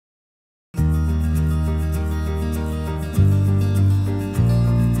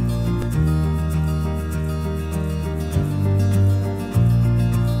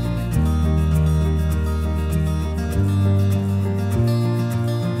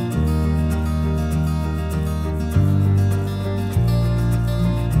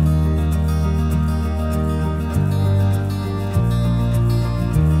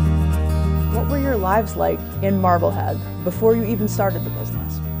lives like in Marblehead before you even started the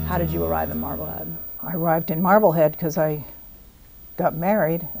business? How did you arrive in Marblehead? I arrived in Marblehead because I got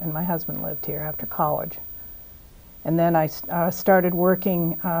married and my husband lived here after college. And then I started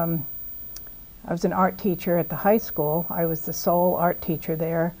working, I was an art teacher at the high school. I was the sole art teacher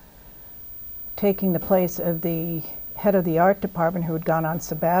there, taking the place of the head of the art department who had gone on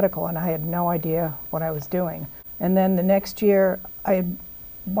sabbatical, and I had no idea what I was doing. And then the next year I had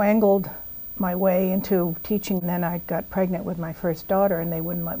wangled my way into teaching. Then I got pregnant with my first daughter and they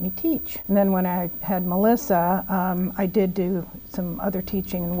wouldn't let me teach. And then when I had Melissa, I did do some other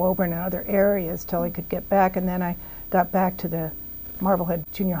teaching in Woburn and other areas till I could get back, and then I got back to the Marblehead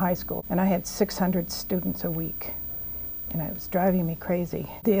Junior High School, and I had 600 students a week, and it was driving me crazy.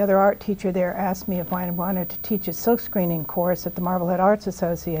 The other art teacher there asked me if I wanted to teach a silk screening course at the Marblehead Arts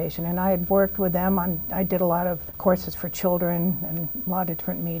Association, and I had worked with them on, I did a lot of courses for children and a lot of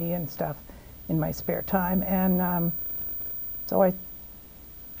different media and stuff in my spare time, and so I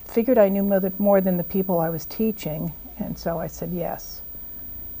figured I knew more than the people I was teaching, and so I said yes.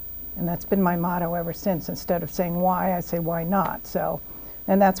 And that's been my motto ever since. Instead of saying why, I say why not. So,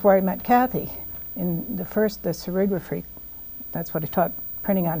 and that's where I met Kathy in the serigraphy. That's what I taught,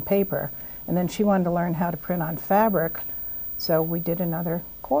 printing on paper. And then she wanted to learn how to print on fabric, so we did another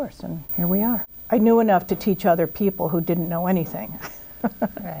course, and here we are. I knew enough to teach other people who didn't know anything.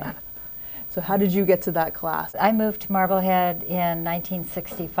 Right. So how did you get to that class? I moved to Marblehead in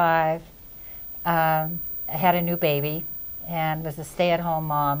 1965. I had a new baby and was a stay-at-home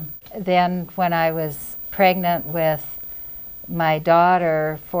mom. Then when I was pregnant with my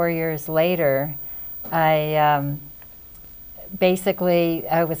daughter 4 years later, I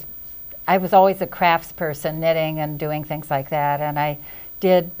was always a crafts person, knitting and doing things like that, and I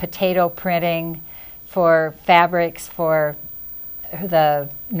did potato printing for fabrics for the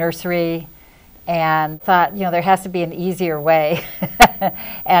nursery, and thought, you know, there has to be an easier way.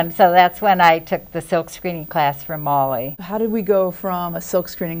 And so that's when I took the silk screening class from Molly. How did we go from a silk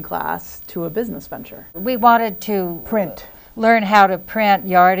screening class to a business venture? We wanted to learn how to print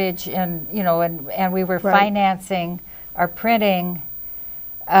yardage, and you know, and we were financing our printing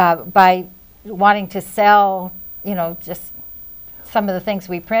by wanting to sell, you know, just some of the things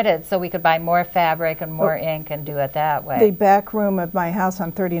we printed so we could buy more fabric and more ink and do it that way. The back room of my house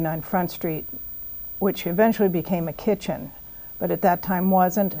on 39 Front Street, which eventually became a kitchen, but at that time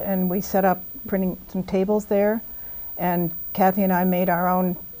wasn't, and we set up printing some tables there, and Kathy and I made our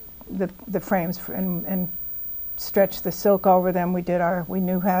own, the frames and stretched the silk over them. We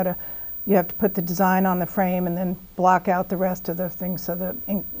knew how to, you have to put the design on the frame and then block out the rest of the things so the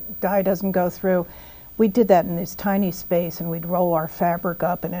ink dye doesn't go through. We did that in this tiny space, and we'd roll our fabric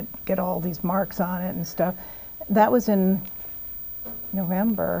up and it'd get all these marks on it and stuff. That was in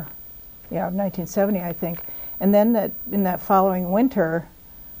November, yeah, of 1970, I think. And then in that following winter,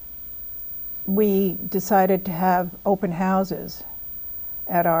 we decided to have open houses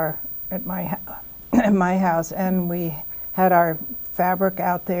at my house, and we had our fabric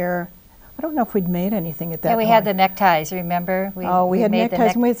out there. I don't know if we'd made anything at that point. Yeah, we had the neckties, remember? We had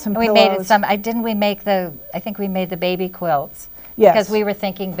neckties, and we had some pillows. I think we made the baby quilts. Yes. Because we were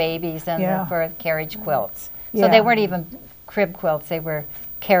thinking babies and for carriage quilts. So they weren't even crib quilts, they were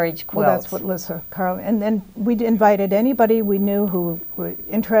carriage quilts. Well, that's what Lissa Carl, and then we invited anybody we knew who were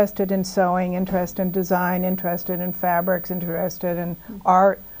interested in sewing, interested in design, interested in fabrics, interested in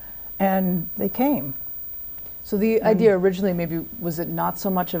art, and they came. So the idea originally, maybe, was it not so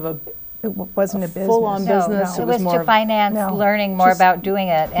much of it wasn't a business. Full-on business. No. It was to finance learning more about doing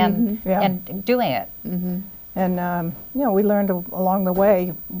it and doing it. And we learned along the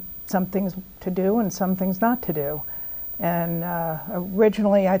way some things to do and some things not to do. And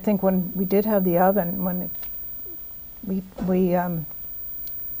originally, I think when we did have the oven, when we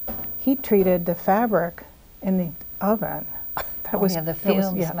heat treated the fabric in the oven. The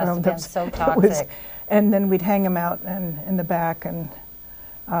fumes must have been so toxic. And then we'd hang them out in the back. And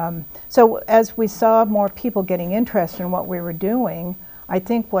so as we saw more people getting interested in what we were doing, I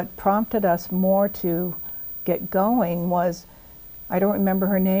think what prompted us more to get going was, I don't remember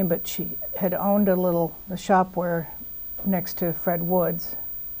her name, but she had owned a shop next to Fred Wood's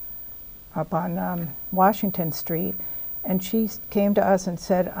up on Washington Street, and she came to us and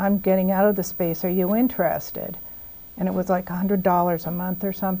said, I'm getting out of the space, are you interested? And it was like $100 a month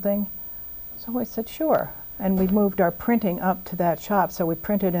or something. So I said, sure. And we moved our printing up to that shop, so we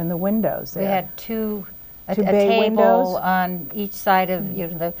printed in the windows there. We had a table windows on each side of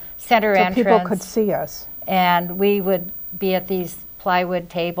the center entrance. So people could see us. And we would be at these plywood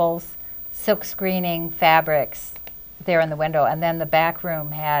tables, silk screening fabrics there in the window, and then the back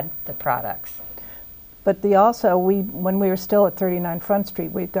room had the products. But when we were still at 39 Front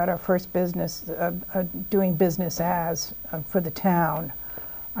Street, we got our first business, doing business as for the town.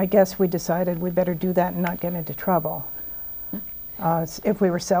 I guess we decided we better do that and not get into trouble if we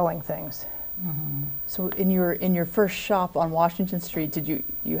were selling things. Mm-hmm. So in your first shop on Washington Street, did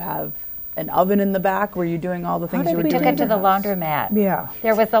you have an oven in the back? Were you doing all the things you were doing? We took it to the laundromat. Yeah.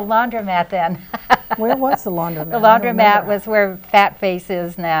 There was a laundromat then. Where was the laundromat? The laundromat was where Fat Face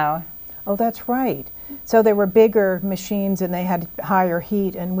is now. Oh, that's right. So there were bigger machines and they had higher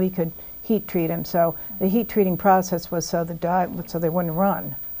heat and we could heat treat them. So the heat treating process was so they wouldn't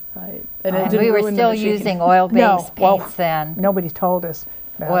run. Right. And we were still using oil-based paints then. Nobody told us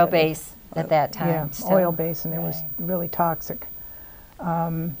about oil-based at that time. Yeah, oil-based, and it was really toxic.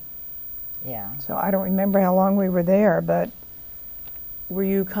 Yeah. So I don't remember how long we were there, but were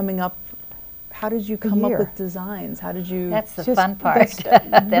you coming up? How did you come up with designs? How did you? That's the fun part.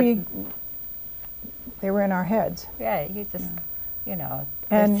 They were in our heads. Yeah, you just, you know,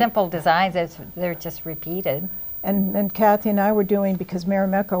 they're simple designs. They're just repeated. And Kathy and I were doing, because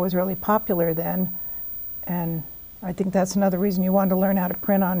Marimekko was really popular then, and I think that's another reason you wanted to learn how to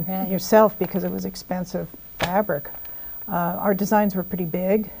print on yourself, because it was expensive fabric. Our designs were pretty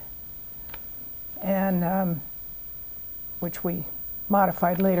big, and which we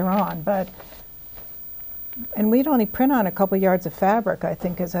modified later on, and we'd only print on a couple yards of fabric, I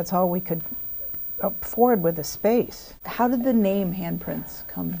think, because that's all we could afford with the space. How did the name Handprints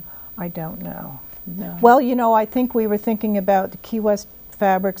come? I don't know. No. Well, you know, I think we were thinking about the Key West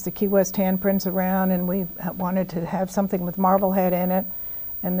fabrics, the Key West handprints around, and we wanted to have something with Marblehead in it,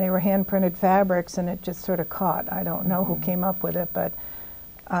 and they were hand-printed fabrics, and it just sort of caught. I don't know who came up with it, but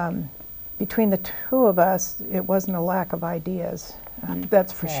between the two of us, it wasn't a lack of ideas.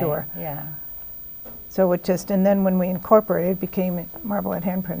 That's for sure. Yeah. So it just, and then when we incorporated, it became Marblehead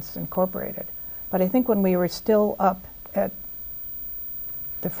Handprints Incorporated. But I think when we were still up at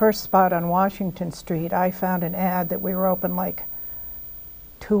the first spot on Washington Street, I found an ad that we were open like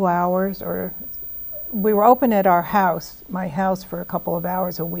 2 hours, or we were open at our house, my house, for a couple of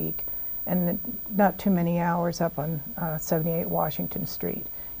hours a week, and not too many hours up on 78 Washington Street.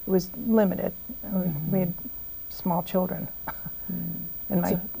 It was limited. We had small children. And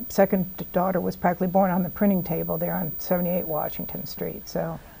my second daughter was practically born on the printing table there on 78 Washington Street.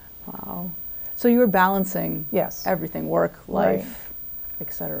 So, wow. So you were balancing everything, work, life,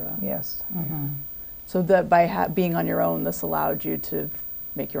 etc. Yes. So that by being on your own, this allowed you to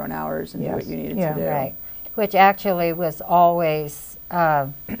make your own hours and do what you needed to do. Right. Which actually was always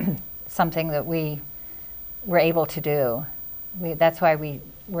something that we were able to do. That's why we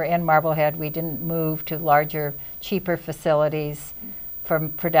were in Marblehead. We didn't move to larger, cheaper facilities for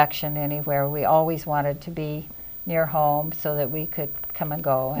production anywhere. We always wanted to be near home so that we could come and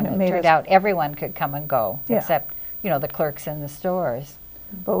go. And it turned out everyone could come and go, except, you know, the clerks in the stores.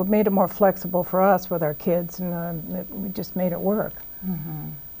 But it made it more flexible for us with our kids, and we just made it work.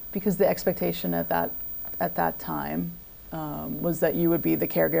 Because the expectation at that time was that you would be the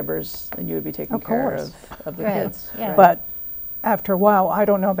caregivers and you would be taking care of the kids. Yeah. But after a while, I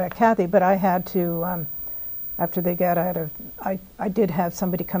don't know about Kathy, but I had to, after they got out of, I did have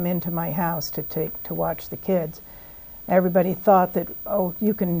somebody come into my house to watch the kids. Everybody thought that, oh,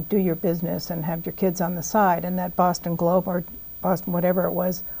 you can do your business and have your kids on the side, and that Boston Globe, or Boston, whatever it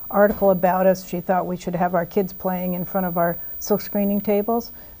was, article about us, she thought we should have our kids playing in front of our silk screening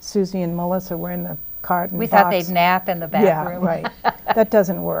tables. Susie and Melissa were in the cart and we thought they'd nap in the back room. Yeah, right. That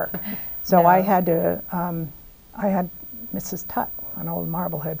doesn't work. So I had to, I had Mrs. Tutt, an old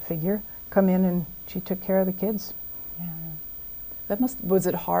Marblehead figure, come in, and she took care of the kids. Yeah. Was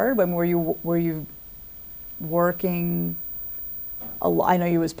it hard? I mean, were you working a lot? I know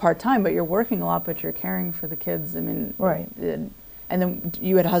you was part-time, but you're working a lot, but you're caring for the kids. I mean, right. And then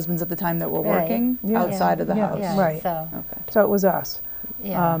you had husbands at the time that were working outside of the house. Yeah, right. So it was us.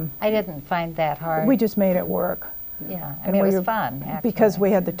 Yeah. I didn't find that hard. We just made it work. Yeah, I mean, it was fun, actually. Because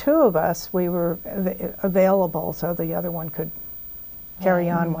we had the two of us, we were available, so the other one could carry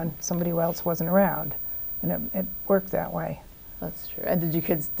on when somebody else wasn't around. And it worked that way. That's true. And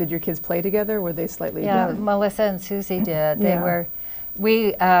did your kids play together? Were they slightly different? Yeah, Melissa and Susie did. They were,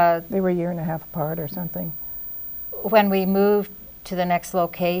 they were a year and a half apart or something. When we moved to the next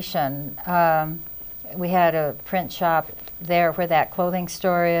location, we had a print shop there where that clothing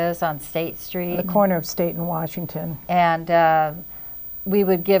store is on State Street. The corner of State and Washington. And we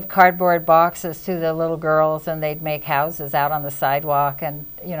would give cardboard boxes to the little girls, and they'd make houses out on the sidewalk. And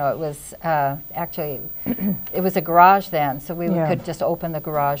you know, it was actually, it was a garage then, so we could just open the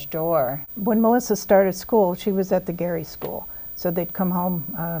garage door. When Melissa started school, she was at the Gary School. So they'd come home,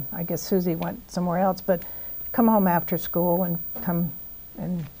 I guess Susie went somewhere else, but come home after school and come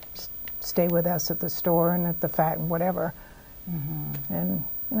and stay with us at the store and at the and whatever. And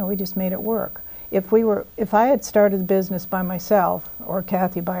you know, we just made it work. If I had started the business by myself or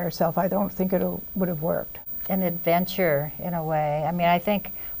Kathy by herself, I don't think it would have worked. An adventure in a way. I mean, I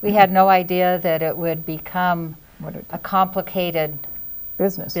think we had no idea that it would become a complicated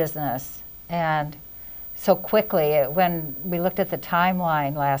business. And so quickly, when we looked at the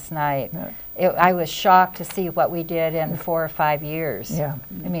timeline last night, I was shocked to see what we did in 4 or 5 years. Yeah.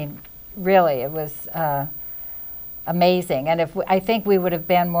 I mean, really, it was amazing. And I think we would have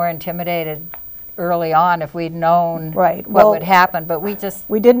been more intimidated early on if we'd known what would happen, but we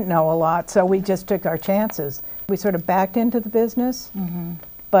didn't know a lot, so we just took our chances. We sort of backed into the business,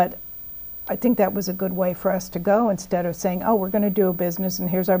 but I think that was a good way for us to go instead of saying, oh, we're going to do a business and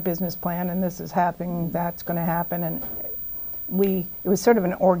here's our business plan and this is happening, that's going to happen. And it was sort of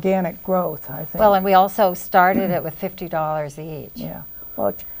an organic growth, I think. Well, and we also started it with $50 each. Yeah.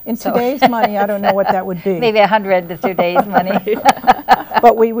 Well, in today's money, I don't know what that would be. Maybe 100 to today's money.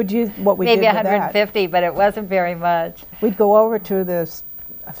 But we would use what we maybe did with 150, but it wasn't very much. We'd go over to this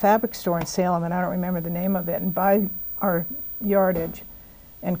fabric store in Salem, and I don't remember the name of it, and buy our yardage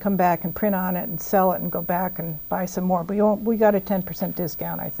and come back and print on it and sell it and go back and buy some more. We got a 10%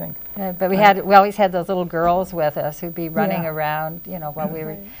 discount, I think. But we always had those little girls with us who'd be running around, you know, while we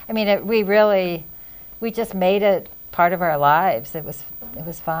were. I mean, we just made it part of our lives. It was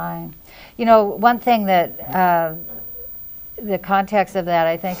fine. You know, one thing that the context of that,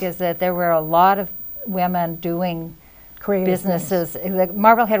 I think, is that there were a lot of women doing creative businesses.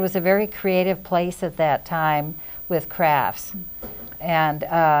 Marblehead was a very creative place at that time with crafts. And,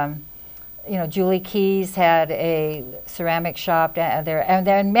 you know, Julie Keyes had a ceramic shop there, and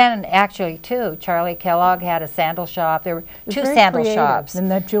then men actually too. Charlie Kellogg had a sandal shop. There were 2 sandal shops. And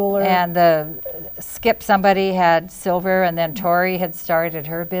that jeweler. And Skip somebody had silver, and then Tori had started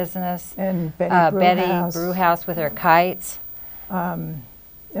her business. And Betty Brewhouse with her kites. And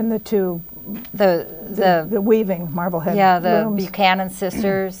the two, the weaving Marblehead. Yeah, the looms. Buchanan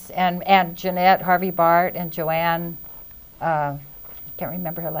sisters and Jeanette Harvey Bart and Joanne. Can't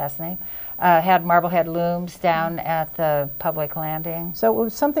remember her last name, had Marblehead looms down at the public landing. So it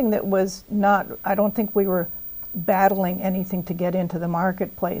was something that was not, I don't think we were battling anything to get into the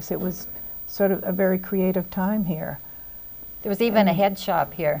marketplace. It was sort of a very creative time here. There was even a head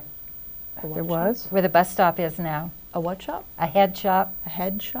shop here. There was? Where the bus stop is now. A what shop? A head shop. A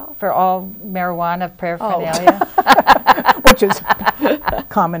head shop? For all marijuana paraphernalia. Which is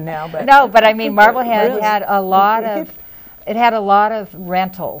common now. But no, but I mean, Marblehead had a lot of, it had a lot of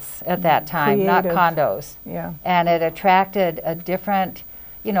rentals at that time, not condos. Yeah. And it attracted a different,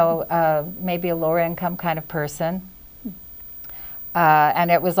 you know, maybe a lower income kind of person. And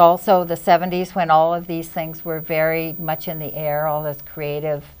it was also the 70s when all of these things were very much in the air, all this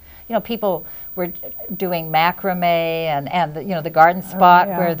creative, you know, people were doing macrame and the, you know, the garden spot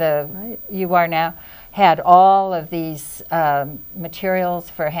where you are now had all of these materials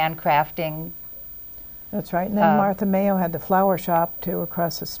for handcrafting. That's right. And then Martha Mayo had the flower shop too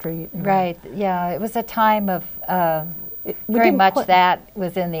across the street. Right. Yeah. It was a time of very much that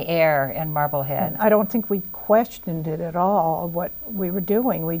was in the air in Marblehead. I don't think we questioned it at all, what we were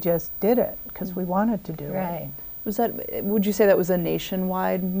doing. We just did it because we wanted to do it. Right. Was that, would you say that was a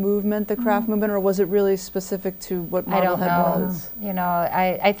nationwide movement, the craft movement, or was it really specific to what Marblehead was? You know,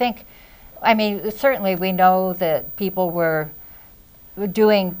 I think, I mean, certainly we know that people were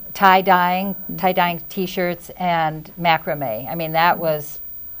doing tie-dyeing T-shirts and macrame. I mean, that was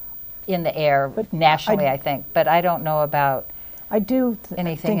in the air nationally, I think. But I don't know about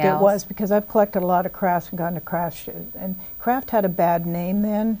anything else. It was, because I've collected a lot of crafts and gone to craft shows. And craft had a bad name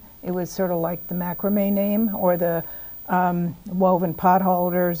then. It was sort of like the macrame name or the woven pot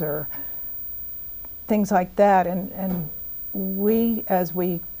holders or things like that. And we, as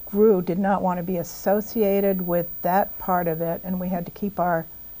we grew, did not want to be associated with that part of it, and we had to keep our,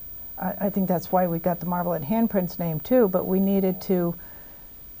 I think that's why we got the Marblehead Handprints name too, but we needed to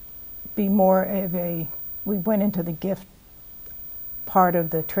be more of a, we went into the gift part of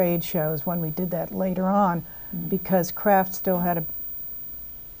the trade shows when we did that later on, because craft still had a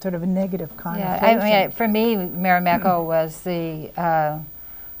sort of a negative connotation. Yeah, I mean, for me, Marimekko was the,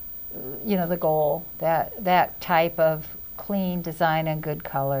 you know, the goal, that type of clean design and good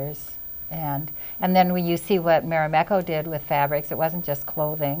colors. And then when you see what Marimekko did with fabrics, it wasn't just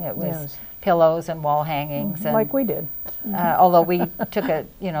clothing, it was pillows and wall hangings. And, like we did. Although we took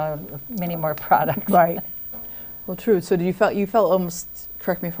you know, many more products. Right. Well, true. So did you felt almost,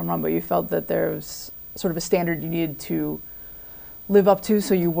 correct me if I'm wrong, but you felt that there's sort of a standard you needed to live up to,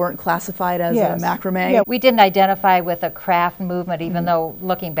 so you weren't classified as Yes. a macrame? Yeah. We didn't identify with a craft movement, even though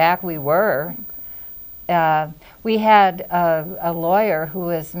looking back we were. We had a lawyer who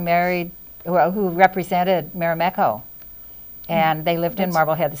was married, who represented Maramecco, and they lived in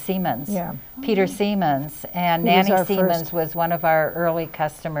Marblehead, the Siemens. Yeah. Peter Siemens, and He was Nanny our Siemens first- was one of our early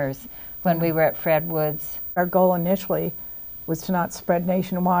customers when we were at Fred Wood's. Our goal initially was to not spread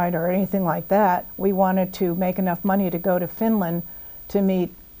nationwide or anything like that. We wanted to make enough money to go to Finland to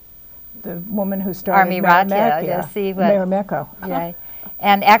meet the woman who started Army Ratia, Maramecco. to see what- Maramecco. Right.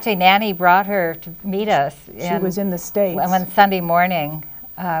 And actually Nanny brought her to meet us. She was in the States. One Sunday morning,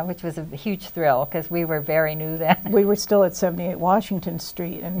 which was a huge thrill because we were very new then. We were still at 78 Washington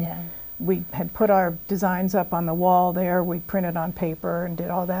Street, and Yeah. we had put our designs up on the wall there. We printed on paper and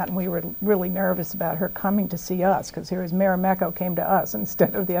did all that, and we were really nervous about her coming to see us, because here was Maramecco came to us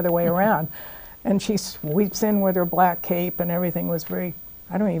instead of the other way around. And she sweeps in with her black cape, and everything was very,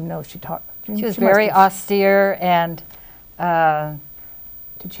 I don't even know if she talked. She was must very have- austere and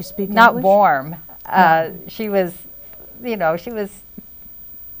Did she speak not English? warm. She was, you know, she was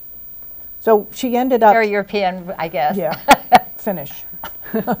So she ended up, very European, I guess. yeah, Finnish.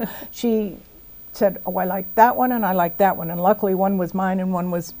 She said, oh, I like that one and I like that one. And luckily one was mine and one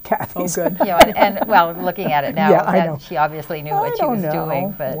was Kathy's. Oh, good. You know, and well, looking at it now, Yeah, I that know. she obviously knew I what she don't was know.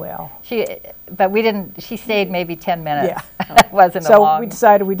 doing. But Well. but we didn't. She stayed maybe 10 minutes. Yeah. It wasn't a So long. we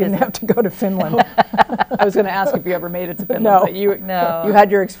decided we didn't have to go to Finland. I was going to ask if you ever made it to Finland, No. but you No. you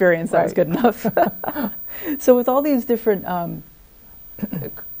had your experience. That was Right. good enough. So with all these different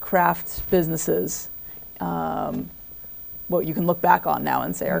craft businesses, what you can look back on now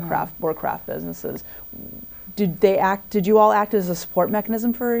and say were craft businesses, did you all act as a support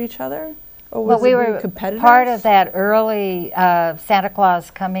mechanism for each other? Or Well, was we it were competitors? part of that early Santa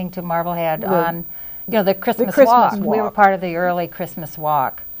Claus coming to Marblehead on, you know, the Christmas Christmas walk. We were walk. part of the early Christmas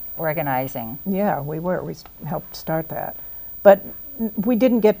walk organizing. Yeah, we were. We helped start that. But we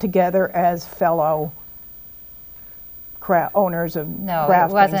didn't get together as fellow owners of No,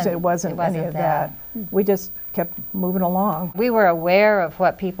 craft it things. It wasn't any wasn't of that. We just kept moving along. We were aware of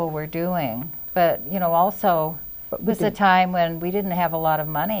what people were doing, but, you know, also But it we was a didn't- time when we didn't have a lot of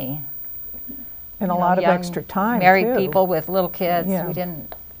money. And a You know, lot of young extra time, married too. people with little kids. Yeah. We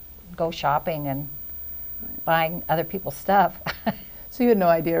didn't go shopping and buying other people's stuff. So you had no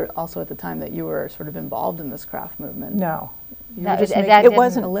idea also at the time that you were sort of involved in this craft movement? No. You No, were just that making didn't- it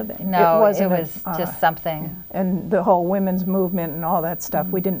wasn't a living. No, it wasn't was just something. And the whole women's movement and all that stuff,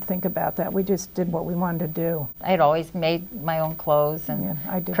 we didn't think about that. We just did what we wanted to do. I had always made my own clothes and Yeah,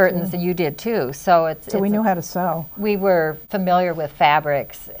 I did curtains, too. and you did too. So So we knew how to sew. we were familiar with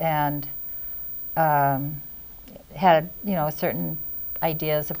fabrics and had, you know, certain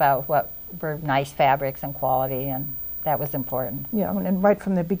ideas about what were nice fabrics and quality, and that was important. Yeah, and right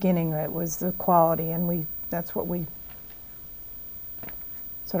from the beginning, that was the quality, and that's what we,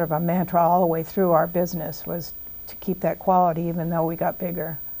 sort of a mantra all the way through our business, was to keep that quality even though we got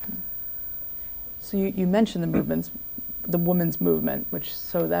bigger. So you mentioned the movements, the women's movement,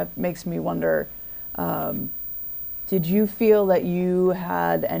 so that makes me wonder, did you feel that you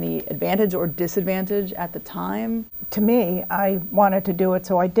had any advantage or disadvantage at the time? To me, I wanted to do it,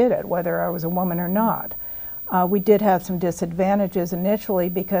 so I did it, whether I was a woman or not. We did have some disadvantages initially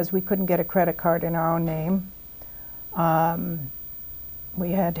because we couldn't get a credit card in our own name.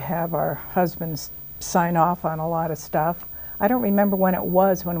 We had to have our husbands sign off on a lot of stuff. I don't remember when it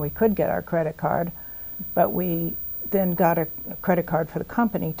was when we could get our credit card, but we then got a credit card for the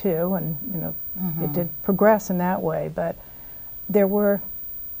company too, and you know, it did progress in that way. But there were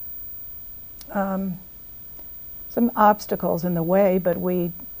some obstacles in the way, but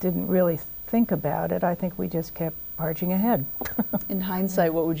we didn't really think about it. I think we just kept marching ahead. In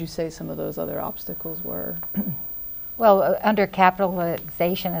hindsight, what would you say some of those other obstacles were? Well, under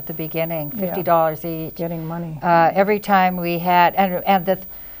capitalization at the beginning, Yeah. $50 each. Getting money. Every time we had,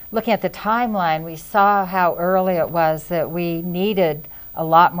 looking at the timeline, we saw how early it was that we needed a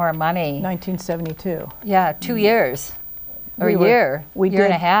lot more money. 1972. Yeah, 2 years, or We a were- year, we year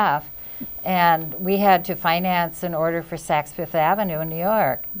and a did. half. And we had to finance an order for Saks Fifth Avenue in New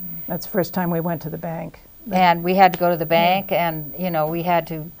York. That's the first time we went to the bank. And we had to go to the bank and, you know, we had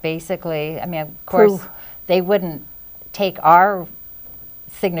to basically, I mean, of course, Prove. they wouldn't take our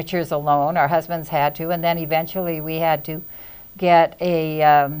signatures alone, our husbands had to, and then eventually we had to get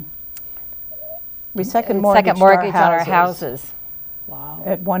a We second second mortgage on our houses. Wow.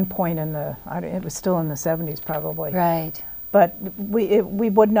 At one point it was still in the 70s probably. Right. But we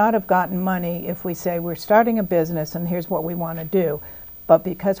would not have gotten money if we say we're starting a business and here's what we want to do. But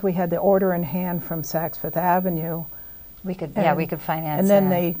because we had the order in hand from Saks Fifth Avenue We could, yeah, we could finance And then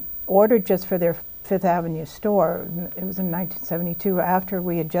that. they ordered just for their Fifth Avenue store. It was in 1972, after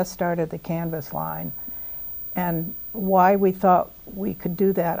we had just started the canvas line. And why we thought we could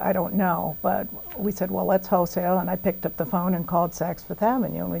do that, I don't know. But we said, well, let's wholesale. And I picked up the phone and called Saks Fifth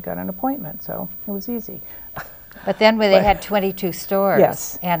Avenue, and we got an appointment. So it was easy. But then when they had 22 stores.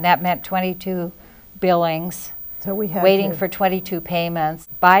 Yes. And that meant 22 billings, So we had waiting to for 22 payments,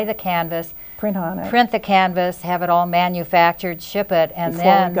 buy the canvas, print on it print the canvas, have it all manufactured, ship it, and before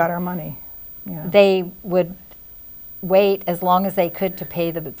then we got our money. Yeah. they would wait as long as they could to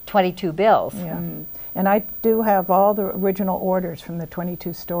pay the 22 bills. Yeah. And I do have all the original orders from the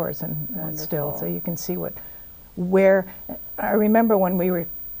 22 stores and still, so Wonderful. you can see where, I remember when we were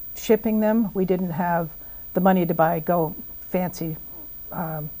shipping them, we didn't have the money to buy fancy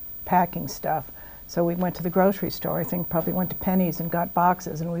packing stuff. So we went to the grocery store, I think probably went to Penny's and got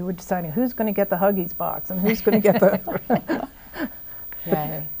boxes, and we were deciding who's going to get the Huggies box and who's going to get the...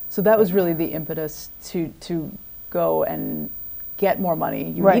 Right. So that was really the impetus to go and get more money.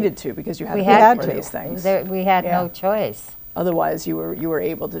 You Right. needed to, because you had We to had pay for to. these things. We had Yeah. no choice. Otherwise, you were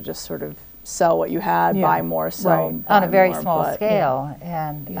able to just sort of sell what you had, Yeah. buy more, sell, Right. buy On a very more, small but- scale.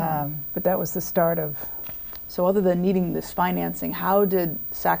 And Yeah. But that was the start of... So other than needing this financing, how did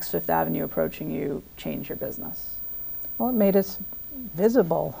Saks Fifth Avenue approaching you change your business? Well, it made us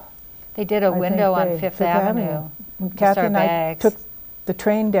visible. they did a I think window on they- Fifth Avenue. And with Kathy our and I bags. took the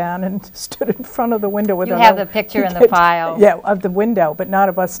train down and stood in front of the window with You our have little the picture in the kids. file. Yeah, of the window, but not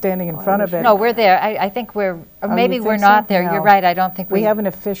of us standing in front of it. No, we're there. I think we're, or you maybe we're think not so? there. No. You're right. I don't think We have an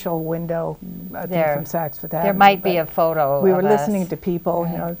official window, I think, There. from Saks Fifth Avenue. There might be but a photo we were of listening us. to people,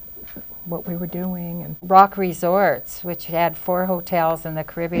 Right. you know, what we were doing. And Rock Resorts, which had 4 hotels in the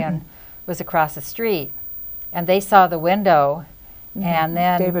Caribbean, was across the street. And they saw the window and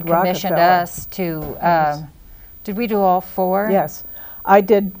then David commissioned Rockefeller. us to, did we do all 4? yes, I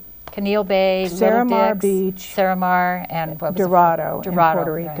did Caneel Bay, Sarah Little Mar Dix, Beach, Sarah Mar, and what was it? Dorado in Dorado,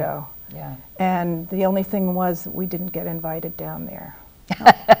 Puerto right. Rico. Yeah. And the only thing was we didn't get invited down there.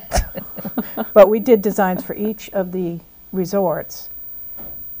 But we did designs for each of the resorts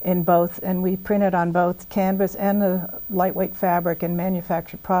in both, and we printed on both canvas and the lightweight fabric and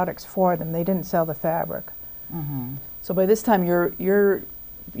manufactured products for them. They didn't sell the fabric. So by this time, you're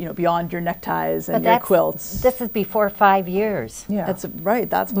beyond your neckties and But your that's, quilts. this is before 5 years. Yeah. That's right.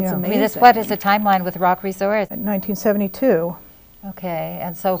 That's what's Yeah. I I amazing. mean, what is the timeline with Rock Resorts? In 1972, Okay,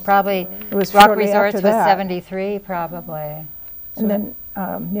 and so probably it was Rock shortly Resorts after was that. 73 probably. And then,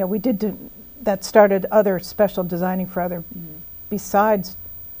 yeah, we did, that started other special designing for other, besides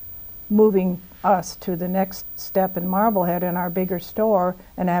moving us to the next step in Marblehead in our bigger store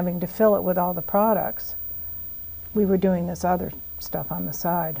and having to fill it with all the products. We were doing this other stuff on the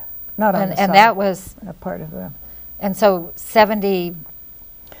side, not on the side. And that was, a part of the. and so 70,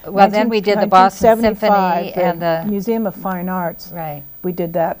 well, then we did the Boston 1975, Symphony and the, Museum of Fine Arts. right. We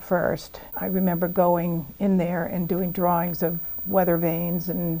did that first. I remember going in there and doing drawings of weather vanes,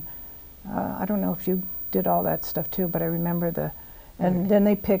 and I don't know if you did all that stuff too, but I remember and then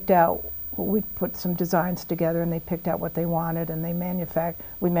they picked out, we put some designs together and they picked out what they wanted, and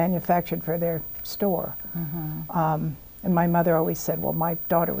we manufactured for their store. And my mother always said, well, my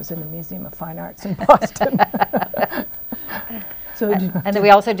daughter was in the Museum of Fine Arts in Boston. So And then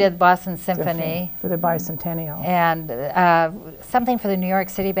we also did Boston Symphony For the bicentennial. and something for the New York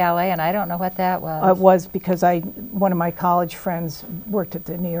City Ballet, and I don't know what that It was. was because one of my college friends worked at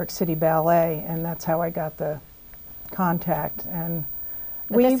the New York City Ballet, and that's how I got the contact. And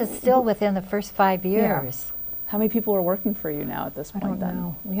But this is still within the first 5 years. how many people are working for you now at this I point? don't then?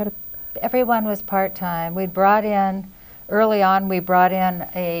 know. We had Everyone was part-time. Early on, we brought in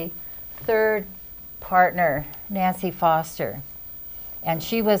a third partner, Nancy Foster, and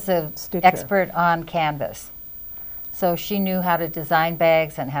she was an Stitcher. expert on canvas. So she knew how to design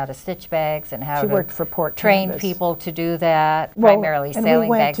bags and how to stitch bags and how She to worked for Port train Canvas. people to do that, Well, primarily and we sailing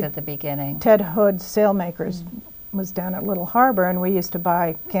went bags to at the beginning. Ted Hood's Sailmakers was down at Little Harbor, and we used to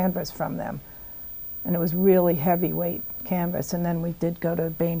buy canvas from them. And it was really heavyweight canvas. And then we did go to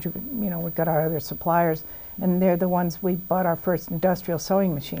Banger, we got our other suppliers, and they're the ones we bought our first industrial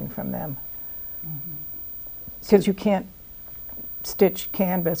sewing machine from them. Because you can't stitch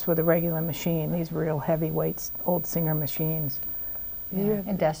canvas with a regular machine. These real heavyweight old Singer machines. Yeah,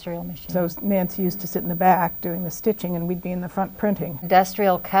 industrial machine. So Nancy used to sit in the back doing the stitching, and we'd be in the front printing.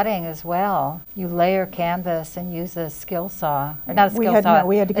 Industrial cutting as well. You layer canvas and use a skill saw. Or not a We skill had- saw. no,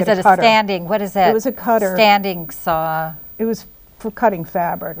 we had to Is get it a cutter. standing? What is that? It was a cutter. Standing saw. It was for cutting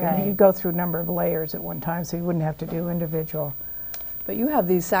fabric, Right. and you'd go through a number of layers at one time, so you wouldn't have to do individual But you have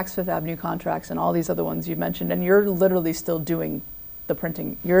these Saks Fifth Avenue contracts and all these other ones you mentioned, and you're literally still doing the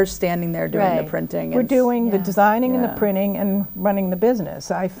printing. You're standing there doing the Right. printing. We're doing the Yeah. designing and the Yeah. printing and running the business.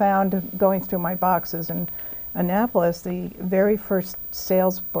 I found, going through my boxes in Annapolis, the very first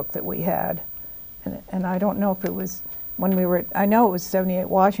sales book that we had, and I don't know if it was when we were, I know it was 78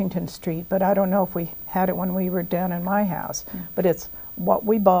 Washington Street, but I don't know if we had it when we were down in my house. But it's what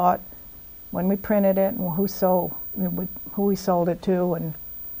we bought, when we printed it, and who we sold it to, and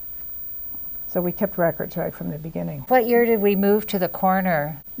so we kept records right from the beginning. What year did we move to the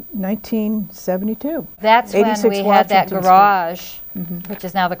corner? 1972. That's when 86 we had that Washington Street. garage, which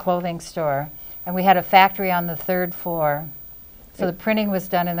is now the clothing store. And we had a factory on the 3rd floor. So the printing was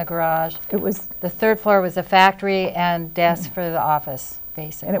done in the garage. It was, The 3rd floor was a factory and desks for the office,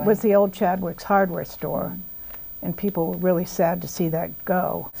 basically. and it was the old Chadwick's hardware store, and people were really sad to see that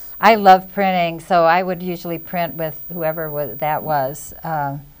go. I love printing, so I would usually print with whoever that was.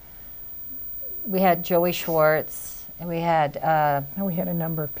 We had Joey Schwartz, and we had And we had a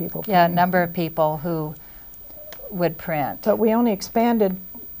number of people. a printing. number of people who would print. But we only expanded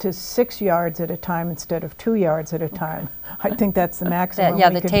to 6 yards at a time instead of 2 yards at a time. I think that's the maximum Yeah,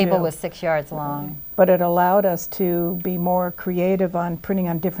 we the could table do. was 6 yards long. But it allowed us to be more creative on printing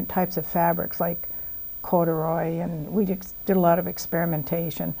on different types of fabrics, like corduroy, and we did a lot of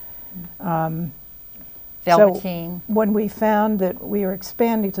experimentation. Velveteen. So when we found that we were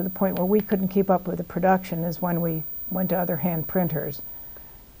expanding to the point where we couldn't keep up with the production is when we went to other hand printers.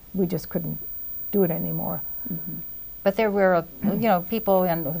 We just couldn't do it anymore. But there were, people,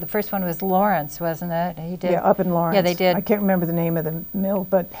 and the first one was Lawrence, wasn't it? He did Yeah, up in Lawrence. they did. I can't remember the name of the mill,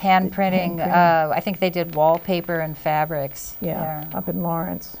 but hand printing. printing. I think they did wallpaper and fabrics. yeah, there. up in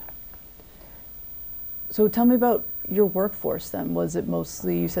Lawrence. So tell me about your workforce then. Was it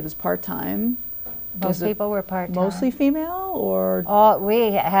mostly, you said it was part-time? Most Was it people were part-time. Mostly female or?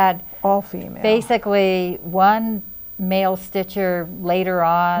 We had All female. basically one male stitcher later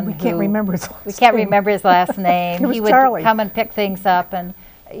on. We can't who- remember his last We can't name. remember his last name. It was He would Charlie. come and pick things up, and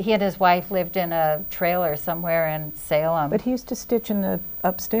he and his wife lived in a trailer somewhere in Salem. But he used to stitch in the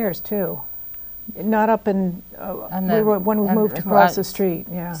upstairs too. Not up in, On when we on moved the across the right street,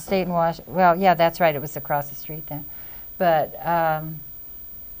 yeah. State and well, yeah, that's right. It was across the street then. But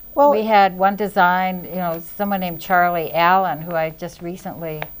Well, we had one design, someone named Charlie Allen, who I just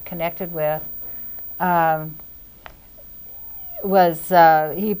recently connected with,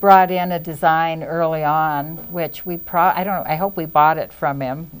 he brought in a design early on, which I hope we bought it from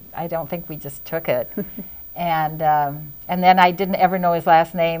him. I don't think we just took it. And then I didn't ever know his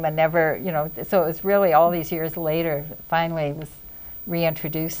last name and never, so it was really all these years later, finally it was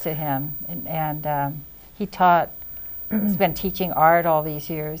reintroduced to him. And he he's been teaching art all these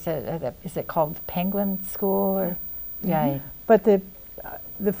years. Is it called Penguin School? Or yeah. but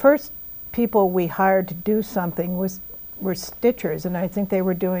the first people we hired to do something were stitchers, and I think they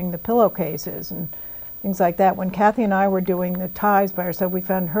were doing the pillowcases and things like that. When Kathy and I were doing the ties by ourselves, we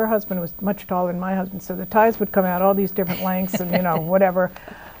found her husband was much taller than my husband, so the ties would come out all these different lengths and whatever.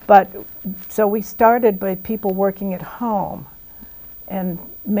 But so we started by people working at home and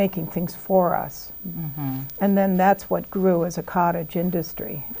making things for us. And then that's what grew as a cottage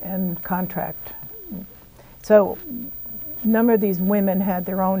industry and contract. So a number of these women had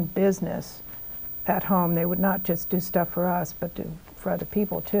their own business at home. They would not just do stuff for us, but for other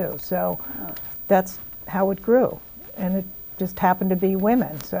people too. So that's how it grew. And it just happened to be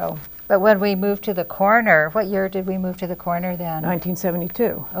women, so. But when we moved to the corner, what year did we move to the corner then?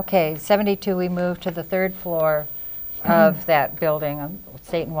 1972. Okay, 72 we moved to the 3rd floor of that building on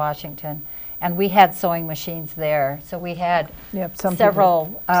State and Washington. And we had sewing machines there. So we had Yep, some several,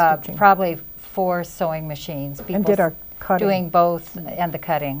 people stitching. probably 4 sewing machines. And People did our cutting. doing both and the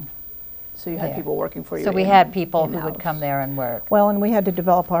cutting. So you had Yeah. people working for you. So we had people who would come in-house. there and work. Well, and we had to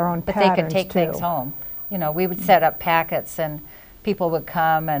develop our own But patterns they could take too. things home. We would set up packets and people would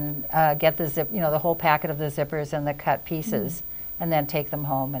come and get the the whole packet of the zippers and the cut pieces and then take them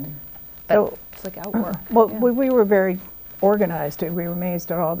home. But So, It's like outwork. well, Yeah. we were very organized. We were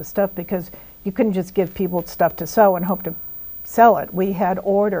amazed at all the stuff because you couldn't just give people stuff to sew and hope to sell it. We had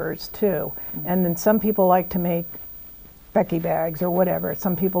orders too. And then some people like to make Becky bags or whatever.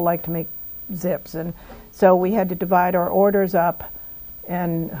 Some people like to make zips. And so we had to divide our orders up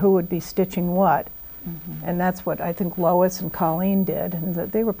and who would be stitching what. And that's what I think Lois and Colleen did. And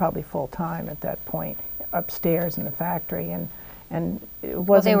they were probably full-time at that point upstairs in the factory. And it wasn't.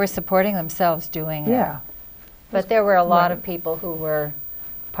 well, they were supporting themselves doing it. Yeah. But there were a lot Right. of people who were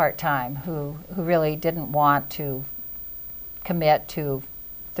part-time, who really didn't want to commit to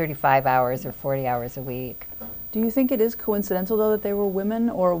 35 hours or 40 hours a week. Do you think it is coincidental, though, that they were women,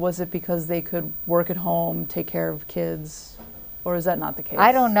 or was it because they could work at home, take care of kids, or is that not the case?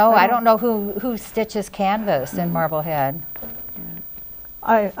 I don't know. I don't know who stitches canvas in Marblehead.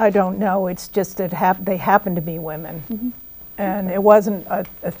 I don't know. It's just that they happen to be women. And it wasn't a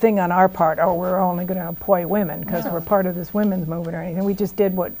thing on our part, oh, we're only going to employ women because we're part of this women's movement or anything. We just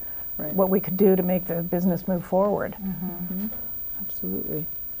did what we could do to make the business move forward. Absolutely.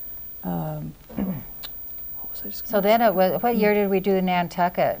 What was I just So then it was, what year did we do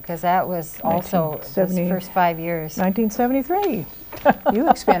Nantucket? Because that was also the 1970. first 5 years. 1973. You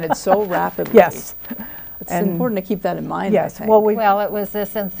expanded so rapidly. Yes. It's And- important to keep that in mind. Yes. I think. Well, it was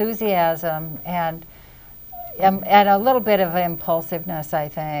this enthusiasm and a little bit of impulsiveness, I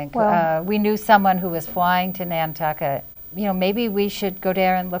think. Well- We knew someone who was flying to Nantucket. You know, maybe we should go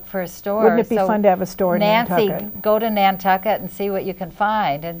there and look for a store. Wouldn't it be So fun to have a store in Nancy, Nantucket? go to Nantucket and see what you can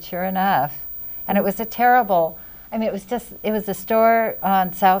find. And sure enough. And it was a terrible, I mean, it was a store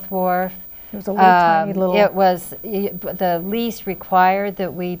on South Wharf. It was a little tiny little. It was, the lease required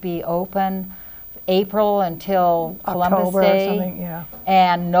that we be open April until Columbus October Day. or something, yeah.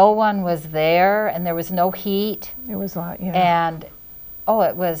 And no one was there, and there was no heat. It was like, yeah. And,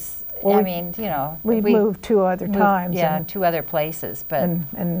 it was, Well, I mean, you know. We moved 2 other moved, times. Yeah, and, 2 other places, but.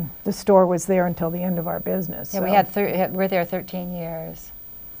 and the store was there until the end of our business. Yeah, so. we're there 13 years.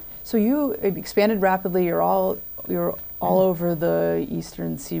 So you expanded rapidly. You're all over the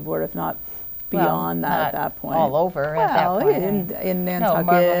eastern seaboard, if not beyond that at that point. All over at that point. in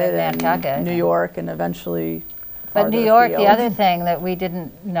Marblehead, Nantucket, Nantucket. and New York, and eventually. But farther New York, the afield. other thing that we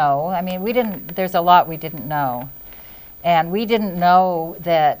didn't know, I mean, there's a lot we didn't know. And we didn't know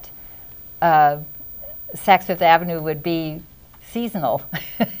that Saks Fifth Avenue would be seasonal.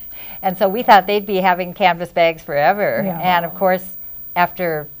 And so we thought they'd be having canvas bags forever. Yeah. And of course,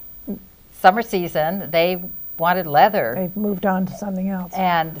 after summer season, they wanted leather. They've moved on to something else.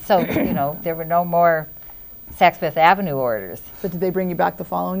 And so, you know, there were no more Saks Fifth Avenue orders. But did they bring you back the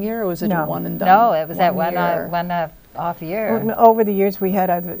following year, or was it No. one and done? No, it was that one year? off year. Well, over the years, we had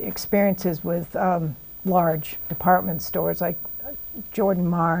other experiences with large department stores like Jordan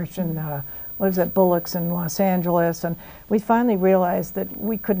Marsh and lives at Bullock's in Los Angeles, and we finally realized that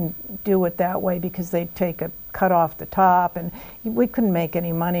we couldn't do it that way because they'd take a cut off the top, and we couldn't make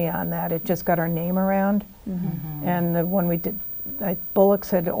any money on that. It just got our name around. And when we did, Bullock's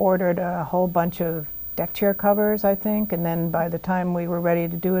had ordered a whole bunch of deck chair covers, I think, and then by the time we were ready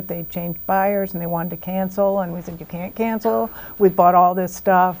to do it, they changed buyers and they wanted to cancel, and we said, you can't cancel. We bought all this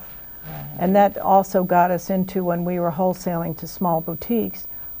stuff. And that also got us into, when we were wholesaling to small boutiques,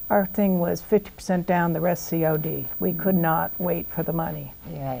 our thing was 50% down, the rest COD. We could not wait for the money.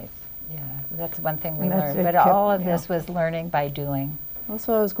 Right, yeah, that's one thing we And that's- learned. it But kept- all of yeah. this was learning by doing. That's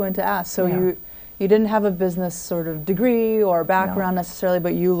what I was going to ask. So Yeah. you didn't have a business sort of degree or background necessarily,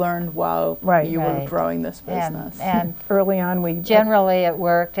 but you learned while Right. you were Right. growing this business. And Early on, we generally it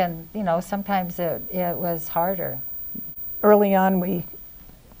worked, and you know, sometimes it was harder. early on we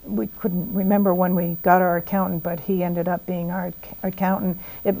couldn't remember when we got our accountant, but he ended up being our accountant.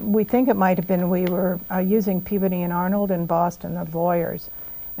 We think it might have been we were using Peabody and Arnold in Boston, of lawyers,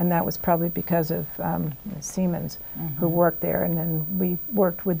 and that was probably because of Siemens, who worked there, and then we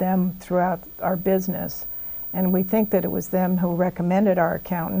worked with them throughout our business. And we think that it was them who recommended our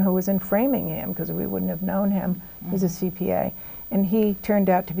accountant, who was in Framingham, because we wouldn't have known him. He's a CPA. And he turned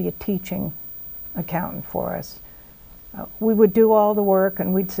out to be a teaching accountant for us. We would do all the work,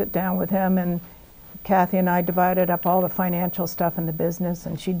 and we'd sit down with him, and Kathy and I divided up all the financial stuff in the business,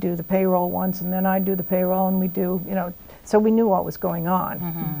 and she'd do the payroll once, and then I'd do the payroll, and we'd do, you know, so we knew what was going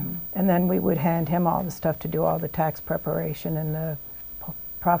on. And then we would hand him all the stuff to do all the tax preparation and the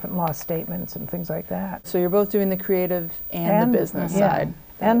profit and loss statements and things like that. So you're both doing the creative and the business yeah, side.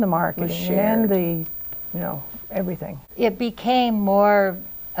 and the was marketing, shared. and the, you know, everything. It became a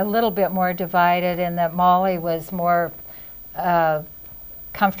little bit more divided in that Molly was more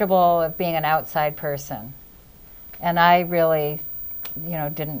comfortable of being an outside person. And I really, you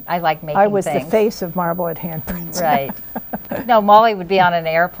know, I like making things. I was the face of Marblehead Handprints. Right. No, Molly would be on an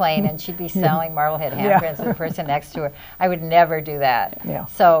airplane and she'd be selling Marblehead handprints to the person next to her. I would never do that. Yeah.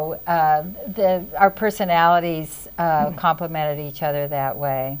 So our personalities complemented each other that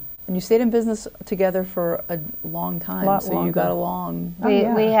way. And you stayed in business together for a long time, Lot so you longer. got along. We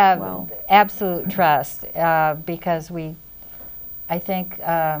yeah. have Wow. absolute trust because I think,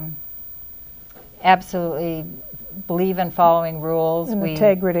 absolutely believe in following rules. And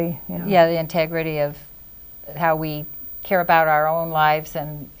integrity. Yeah, the integrity of how we care about our own lives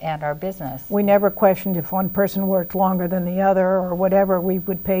and our business. We never questioned if one person worked longer than the other or whatever. We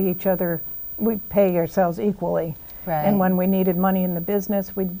would pay each other we'd pay ourselves equally. Right. And when we needed money in the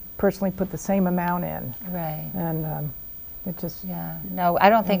business, we'd personally put the same amount in. Right. And it just, Yeah. No, I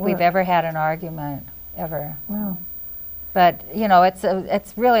don't think we've worked. ever had an argument, ever. well, But, you know,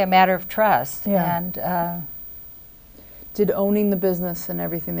 it's really a matter of trust. Yeah. And Did owning the business and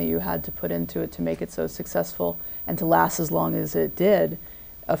everything that you had to put into it to make it so successful and to last as long as it did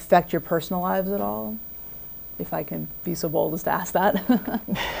affect your personal lives at all? If I can be so bold as to ask that.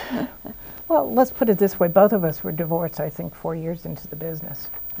 well, let's put it this way. Both of us were divorced, I think, 4 years into the business.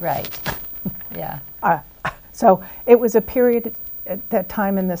 right. Yeah. So it was a period at that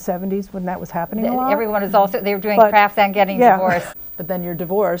time in the 70s when that was happening a lot. Everyone is also, they were doing But- crafts and getting yeah. divorced. But then you're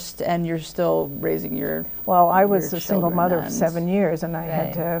divorced and you're still raising your, Well, I was your a single children mother for and- 7 years, and I had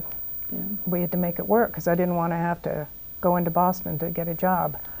Right. to, yeah. we had to make it work because I didn't want to have to go into Boston to get a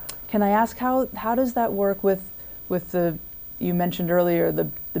job. Can I ask how does that work with the, you mentioned earlier,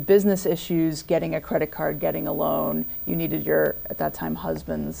 the business issues, getting a credit card, getting a loan, you needed your, at that time,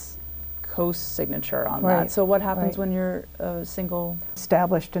 husband's co-signature on Right, that. So what happens right. when you're a single?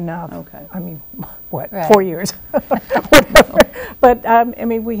 Established enough. Okay. I mean, what, Right. 4 years? Whatever. But, I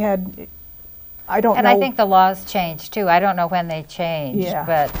mean, we had, I don't And know. I think the laws changed too. I don't know when they changed, Yeah.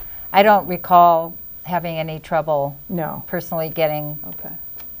 but I don't recall having any trouble No, personally getting Okay.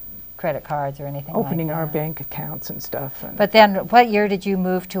 credit cards or anything opening like our that. bank accounts and stuff. And But then, what year did you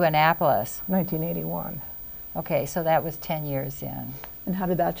move to Annapolis? 1981. Okay, so that was 10 years in. And how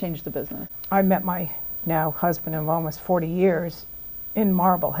did that change the business? I met my now husband of almost 40 years in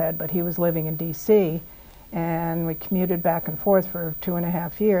Marblehead, but he was living in D.C., and we commuted back and forth for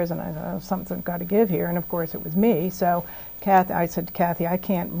 2.5 years, and I thought, oh, something's got to give here, and of course it was me. So I said to Kathy, I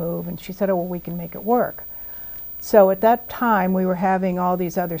can't move, and she said, oh, well, we can make it work. So at that time, we were having all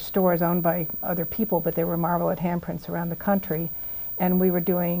these other stores owned by other people, but they were Marblehead handprints around the country, and we were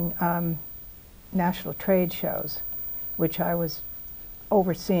doing national trade shows, which I was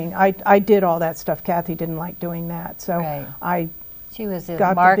overseeing. I did all that stuff. Kathy didn't like doing that, so Right. I She was in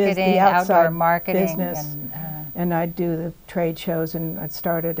got marketing, the outside outdoor marketing. business, And, and I'd do the trade shows, and I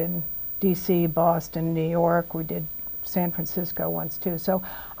started in D.C., Boston, New York. We did San Francisco once too. So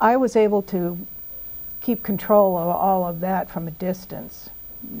I was able to keep control of all of that from a distance.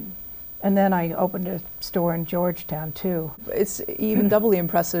 And then I opened a store in Georgetown too. It's even doubly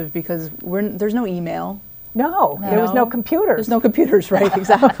impressive because there's no email. No, there was no computers. There's no computers, right?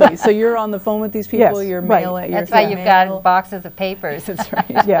 Exactly. So you're on the phone with these people. Yes, You're right. mailing. that's you're why you've mail. got boxes of papers. That's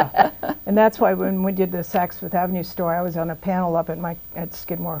right. Yeah, and that's why when we did the Saks Fifth Avenue store, I was on a panel up at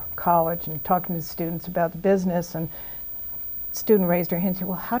Skidmore College and talking to the students about the business, and a student raised her hand and said,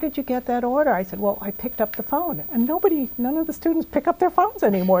 well, how did you get that order? I said, well, I picked up the phone. And none of the students pick up their phones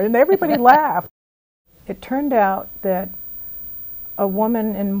anymore, and everybody laughed. It turned out that a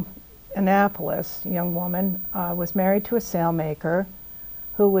woman in Annapolis, a young woman, was married to a sailmaker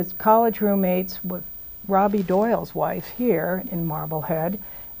who was college roommates with Robbie Doyle's wife here in Marblehead,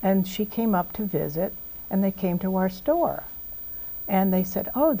 and she came up to visit, and they came to our store. And they said,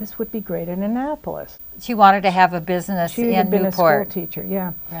 oh, this would be great in Annapolis. She wanted to have a business She in had been Newport. a school teacher,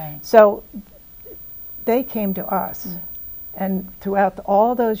 yeah. Right. So they came to us. And throughout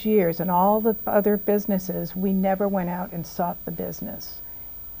all those years and all the other businesses, we never went out and sought the business.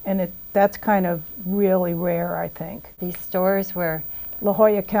 And that's kind of really rare, I think. These stores were, La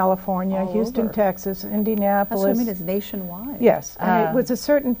Jolla, California, All Houston, over. Texas, That's Indianapolis. what I mean. It's nationwide. Yes, and it was a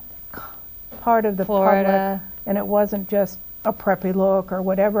certain part of the public, Florida. and it wasn't just a preppy look or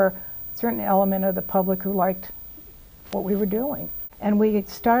whatever, a certain element of the public who liked what we were doing. And we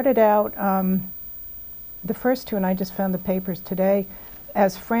started out, the first two, and I just found the papers today,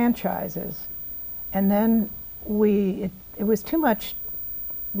 as franchises. And then it was too much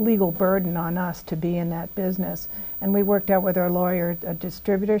legal burden on us to be in that business. And we worked out with our lawyer a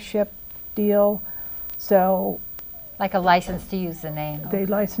distributorship deal. So like a license to use the name. they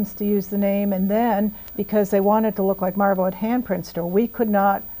licensed to use the name, and then because they wanted to look like Marblehead Handprint Store, we could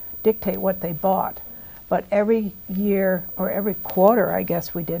not dictate what they bought. But every year, or every quarter, I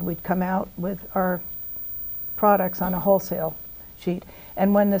guess we'd come out with our products on a wholesale sheet.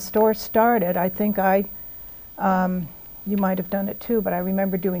 And when the store started, I think you might have done it too, but I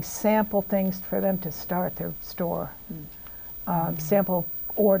remember doing sample things for them to start their store, sample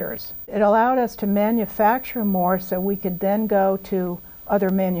orders. It allowed us to manufacture more, so we could then go to other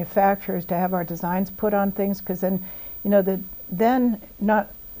manufacturers to have our designs put on things, because then,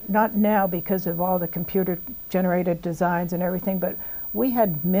 not now because of all the computer generated designs and everything, but we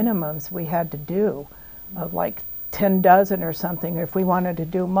had minimums we had to do of like 10 dozen or something if we wanted to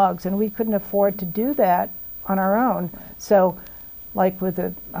do mugs, and we couldn't afford to do that on our own. So like with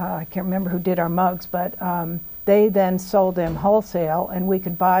the, I can't remember who did our mugs, but they then sold them wholesale and we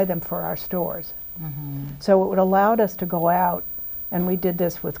could buy them for our stores. So it would allowed us to go out, and we did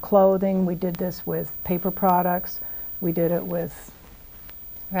this with clothing, we did this with paper products, we did it with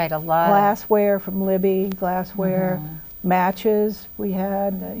Right, a lot. glassware from Libby, glassware, matches we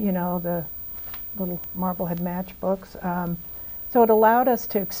had, you know, the little Marblehead matchbooks. So it allowed us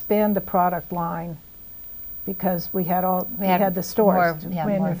to expand the product line because we had the stores, more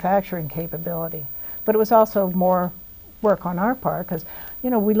manufacturing capability. But it was also more work on our part because, you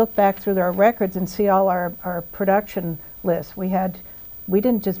know, we look back through our records and see all our production lists. We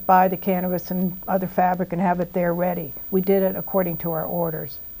didn't just buy the canvas and other fabric and have it there ready. We did it according to our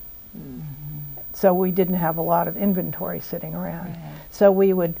orders. So we didn't have a lot of inventory sitting around. Right. So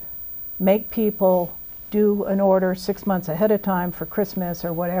we would make people do an order 6 months ahead of time for Christmas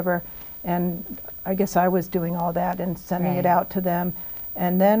or whatever, and I guess I was doing all that and sending it Right. out to them.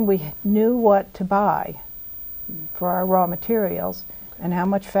 And then we knew what to buy for our raw materials and how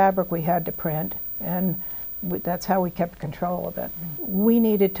much fabric we had to print, and that's how we kept control of it. We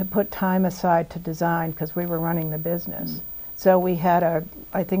needed to put time aside to design because we were running the business. So we had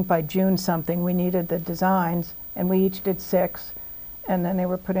I think by June something, we needed the designs, and we each did 6, and then they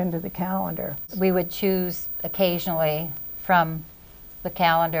were put into the calendar. We would choose occasionally from the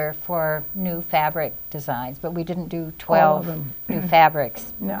calendar for new fabric designs, but we didn't do All of 12 them. new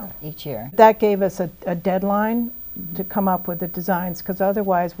fabrics No. each year. That gave us a deadline to come up with the designs, because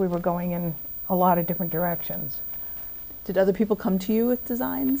otherwise we were going in a lot of different directions. Did other people come to you with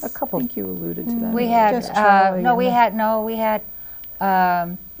designs? A couple. I think you alluded to that. We had, Just Charlie no, and we the- had, no, we had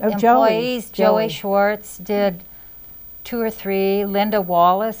Oh, employees. Joey. Joey Schwartz did 2 or 3. Linda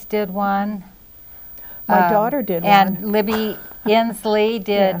Wallace did one. My daughter did and one. Libby Inslee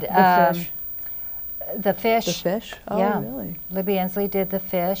did Yeah, the fish. the fish. The fish? Oh, Yeah. really? Libby Inslee did the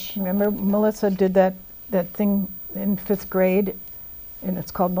fish. Remember Melissa did that thing in 5th grade, and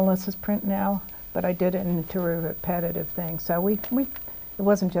it's called Melissa's Print now, but I did it into a repetitive thing. So it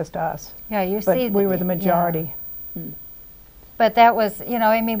wasn't just us, Yeah, you but see. we were the yeah. majority. But that was, you know,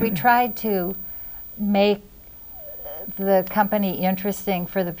 I mean, we tried to make the company interesting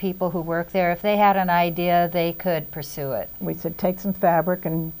for the people who work there. If they had an idea, they could pursue it. We said, take some fabric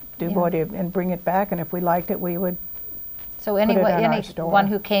and do Yeah. what and bring it back, and if we liked it, we would. So Put it on our anyone store.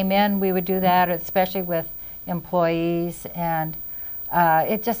 who came in, we would do that, especially with employees, and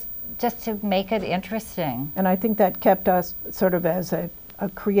it just to make it interesting. And I think that kept us sort of as a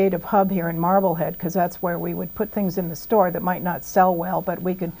creative hub here in Marblehead, because that's where we would put things in the store that might not sell well, but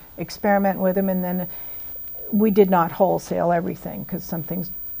we could experiment with them. And then we did not wholesale everything, because some things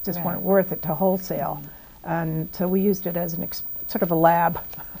just Right. weren't worth it to wholesale. And so we used it as sort of a lab.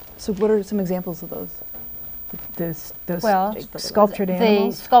 So what are some examples of those? Those Well, sculptured The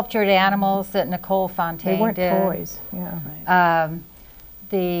animals. sculptured animals that Nicole Fontaine They weren't did. toys, yeah. Right.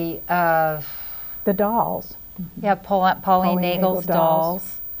 The dolls. Yeah, Pauline Pauline Nagel's Nagel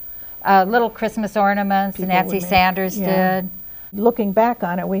dolls. Little Christmas ornaments People Nancy would make- Sanders yeah. did. Looking back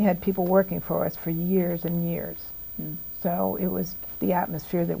on it, we had people working for us for years and years. So it was the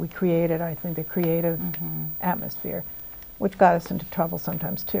atmosphere that we created, I think the creative atmosphere, which got us into trouble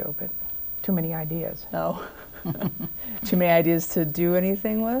sometimes too, but too many ideas. No. Too many ideas to do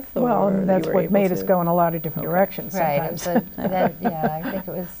anything with? Well, or and that's you were what able made us to- go in a lot of different directions Right. sometimes. Yeah, I think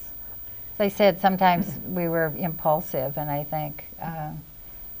it was, as I said, sometimes we were impulsive, and I think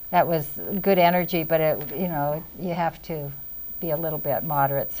that was good energy, but you have to be a little bit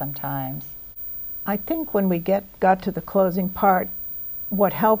moderate sometimes. I think when we got to the closing part,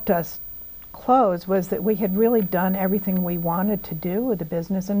 what helped us close was that we had really done everything we wanted to do with the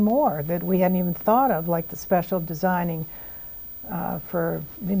business and more that we hadn't even thought of, like the special designing for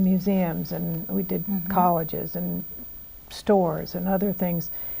the museums, and we did colleges and stores and other things.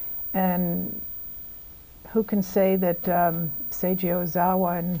 And who can say that Seiji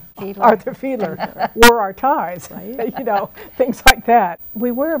Ozawa and Fiedler. Arthur Fiedler were our ties, Right. things like that.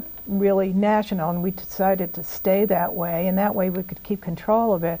 We were really national, and we decided to stay that way, and that way we could keep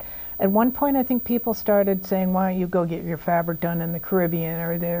control of it. At one point, I think people started saying, why don't you go get your fabric done in the Caribbean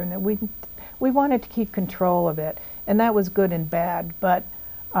or there, and that we wanted to keep control of it, and that was good and bad, but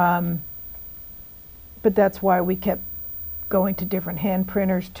that's why we kept going to different hand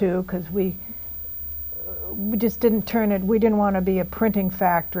printers too, because we just didn't turn it, we didn't want to be a printing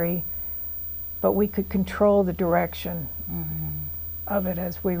factory, but we could control the direction of it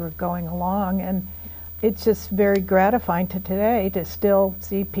as we were going along. And it's just very gratifying to today to still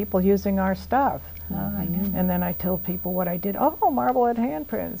see people using our stuff. Oh, I know. And then I tell people what I did. Oh, Marblehead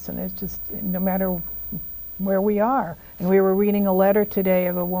handprints, and it's just no matter where we are. And we were reading a letter today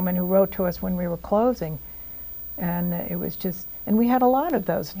of a woman who wrote to us when we were closing, and it was just, and we had a lot of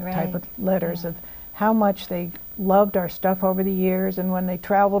those type of letters of how much they loved our stuff over the years, and when they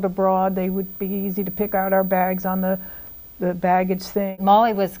traveled abroad, they would be easy to pick out our bags on the baggage thing.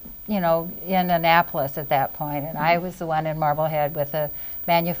 Molly was, you know, in Annapolis at that point, and I was the one in Marblehead with the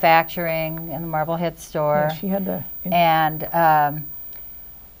manufacturing in the Marblehead store. Yeah, she had the... And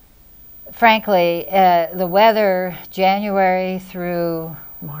frankly, the weather, January through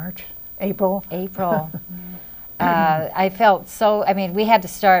March, April. I felt so, I mean, we had to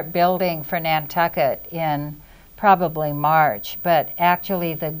start building for Nantucket in probably March, but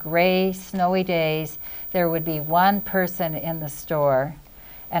actually the gray, snowy days, there would be one person in the store,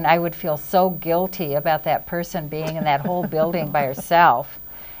 and I would feel so guilty about that person being in that whole building by herself.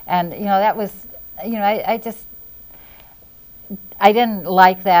 And, you know, that was, you know, I didn't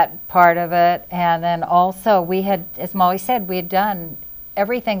like that part of it. And then also we had, as Molly said, we had done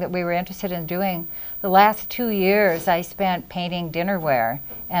everything that we were interested in doing. The last 2 years I spent painting dinnerware,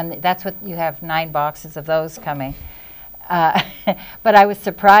 and that's what you have 9 boxes of those coming. But I was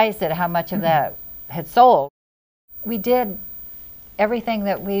surprised at how much of that had sold. We did everything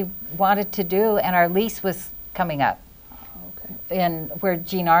that we wanted to do, and our lease was coming up in where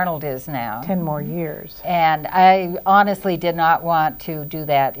Jean Arnold is now. 10 more years. And I honestly did not want to do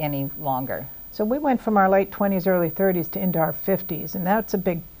that any longer. So we went from our late 20s, early 30s to into our 50s, and that's a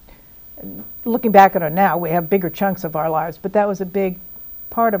big, looking back at it now, we have bigger chunks of our lives, but that was a big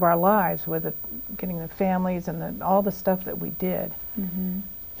part of our lives with getting the families and all the stuff that we did.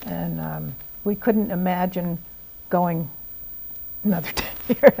 And we couldn't imagine going another 10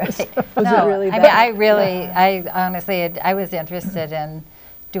 years. Was No, it really I that? mean, I really, I honestly, I was interested in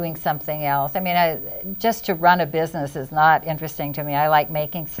doing something else. I mean, just to run a business is not interesting to me. I like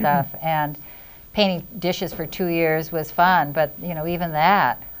making stuff, and painting dishes for 2 years was fun, but you know, even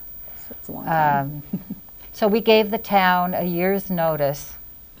that. That's a long time. So we gave the town a year's notice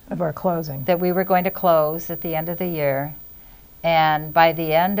Of our closing. that we were going to close at the end of the year, and by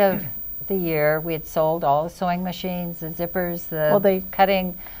the end of the year, we had sold all the sewing machines, the zippers, the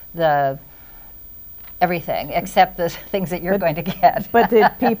cutting, the everything, except the things that you're going to get. But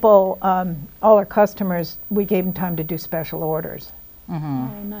the people, all our customers, we gave them time to do special orders.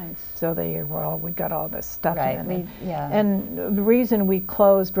 Oh, nice. So we got all this stuff Right, in. yeah. And the reason we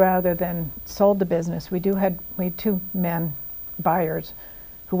closed rather than sold the business, we had 2 men buyers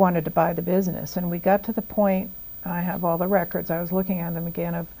who wanted to buy the business, and we got to the point, I have all the records, I was looking at them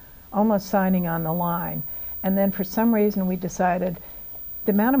again, of almost signing on the line. And then for some reason we decided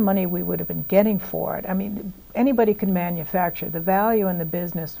the amount of money we would have been getting for it, I mean, anybody could manufacture. The value in the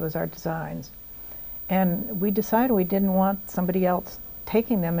business was our designs. And we decided we didn't want somebody else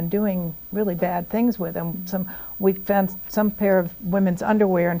taking them and doing really bad things with them. We found some pair of women's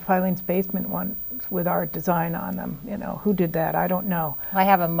underwear in Filene's basement once with our design on them. You know, who did that? I don't know. I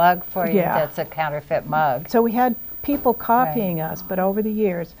have a mug for you Yeah. that's a counterfeit mug. So we had people copying us, but over the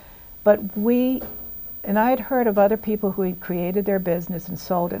years. But and I had heard of other people who had created their business and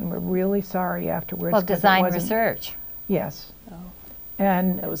sold it and were really sorry afterwards. Well, 'cause it design wasn't- research. Yes. Oh.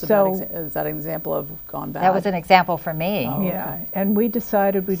 And That was so, is that an example of gone bad? That was an example for me. Oh. yeah, Okay. and we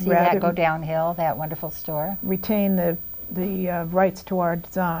decided we'd See that go rather downhill, that wonderful store? retain the rights to our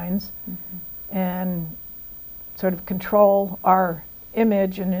designs and sort of control our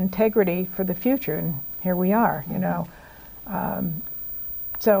image and integrity for the future, and here we are, you know.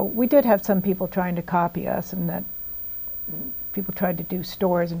 So we did have some people trying to copy us, and that people tried to do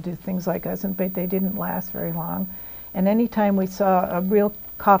stores and do things like us, but they didn't last very long. And anytime we saw a real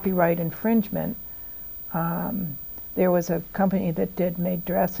copyright infringement, there was a company that made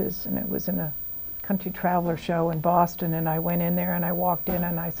dresses, and it was in a Country Traveler show in Boston, and I went in there and I walked in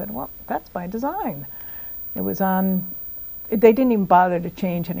and I said, well, that's my design. It was on, they didn't even bother to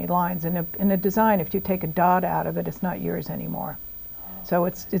change any lines. In a design, if you take a dot out of it, it's not yours anymore. So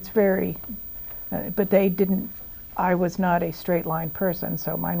it's very, but they didn't, I was not a straight line person,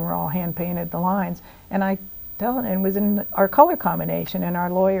 so mine were all hand painted, the lines. And I tell it, and it was in our color combination, and our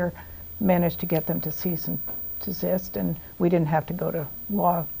lawyer managed to get them to cease and desist, and we didn't have to go to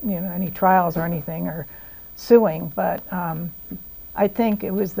law, you know, any trials or anything, or suing, but I think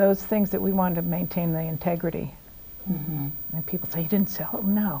it was those things that we wanted to maintain the integrity. And people say, you didn't sell it?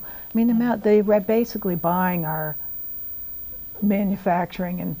 No. I mean, they were basically buying our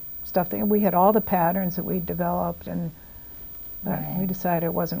manufacturing and stuff. We had all the patterns that we developed, and but we decided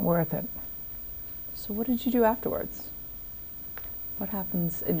it wasn't worth it. So what did you do afterwards? What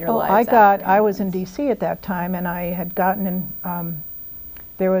happens in your Well, life? I was in D.C. at that time, and I had gotten in,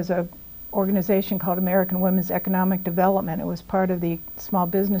 there was a organization called American Women's Economic Development. It was part of the Small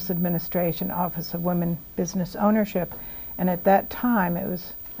Business Administration Office of Women Business Ownership. And at that time,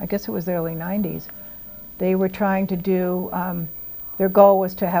 I guess it was the early 90s, they were trying to do, their goal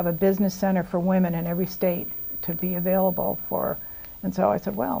was to have a business center for women in every state to be available for. And so I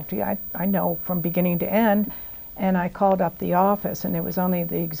said, well, gee, I know from beginning to end. And I called up the office, and there was only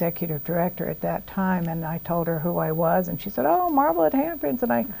the executive director at that time, and I told her who I was, and she said, oh, Marblehead Handprints,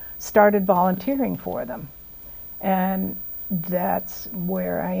 and I started volunteering for them. And that's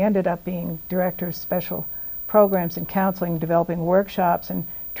where I ended up being director of special programs and counseling, developing workshops and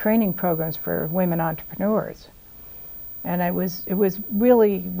training programs for women entrepreneurs. And it was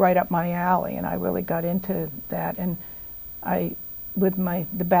really right up my alley, and I really got into that. And with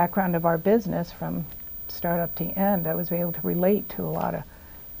the background of our business from start up to end, I was able to relate to a lot of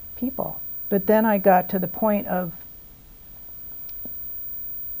people. But then I got to the point of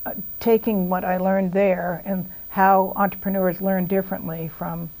taking what I learned there and how entrepreneurs learn differently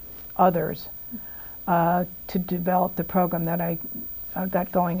from others to develop the program that I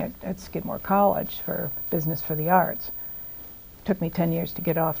got going at Skidmore College for Business for the Arts. It took me 10 years to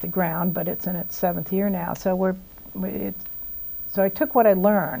get off the ground, but it's in its 7th year now. So so I took what I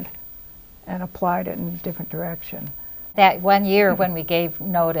learned and applied it in a different direction. That one year when we gave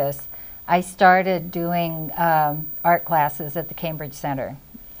notice, I started doing art classes at the Cambridge Center.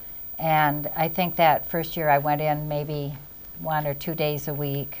 And I think that first year I went in maybe 1 or 2 days a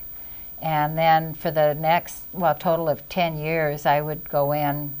week. And then for the next, well, total of 10 years, I would go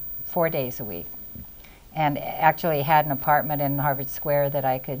in 4 days a week. And actually had an apartment in Harvard Square that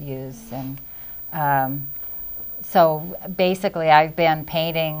I could use. And so basically I've been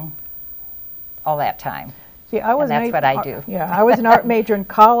painting all that time. See, and that's what I do. Yeah, I was an art major in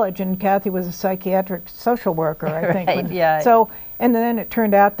college, and Kathy was a psychiatric social worker, I think. Right, yeah. So, and then it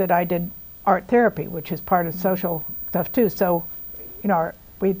turned out that I did art therapy, which is part of social stuff too. So, you know,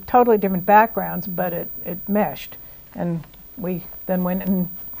 we had totally different backgrounds, but it meshed, and we then went and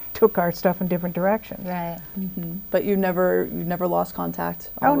took our stuff in different directions. Right. Mm-hmm. But you never lost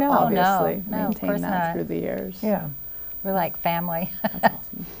contact. Oh no, obviously, no, of course maintained that not. through the years. Yeah. We're like family. That's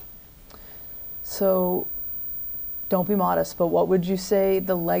awesome. So, don't be modest, but what would you say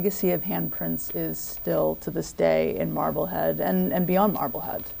the legacy of Handprints is still to this day in Marblehead and beyond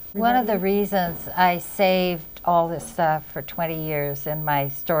Marblehead? One of the reasons I saved all this stuff for 20 years in my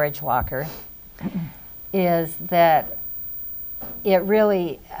storage locker is that it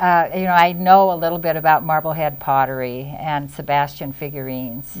really, you know, I know a little bit about Marblehead pottery and Sebastian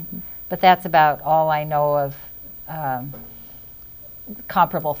figurines, but that's about all I know of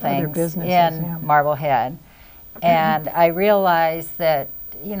comparable things in Marblehead. And I realized that,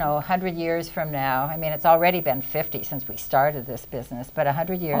 you know, 100 years from now, I mean, it's already been 50 since we started this business, but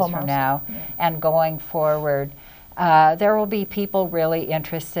 100 years from now and going forward, there will be people really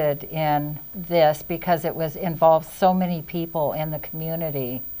interested in this because it involves so many people in the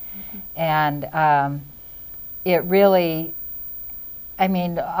community. And it really, I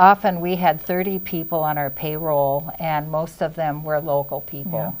mean, often we had 30 people on our payroll, and most of them were local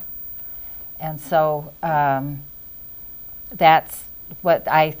people. Yeah. And so that's what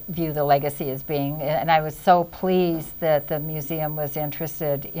I view the legacy as being. And I was so pleased that the museum was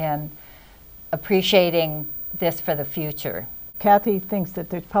interested in appreciating this for the future. Kathy thinks that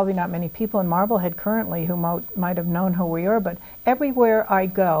there's probably not many people in Marblehead currently who might have known who we are, but everywhere I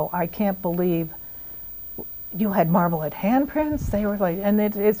go, I can't believe you had Marblehead Handprints. They were like, and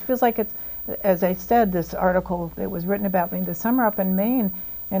it feels like it's, as I said, this article that was written about me this summer up in Maine,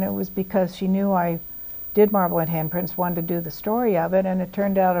 and it was because she knew I did Marblehead Handprints, wanted to do the story of it, and it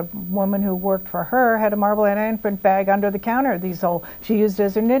turned out a woman who worked for her had a Marblehead Handprint bag under the counter. She used it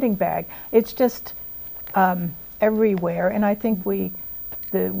as her knitting bag. It's just everywhere, and I think we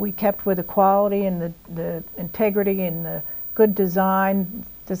kept with the quality and the integrity and the good designs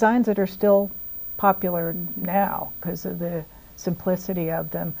that are still popular now because of the simplicity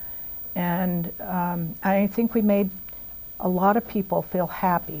of them. And I think we made a lot of people feel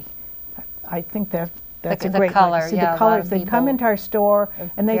happy. I think that's a great color, see yeah, the colors. They come into our store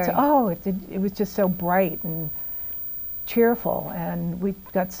and they'd say, "Oh, it was just so bright and cheerful." And we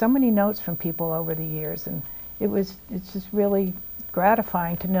got so many notes from people over the years, and it's just really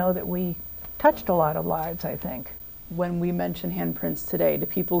gratifying to know that we touched a lot of lives, I think. When we mention Handprints today to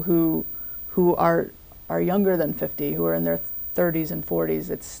people who are younger than 50, who are in their 30s and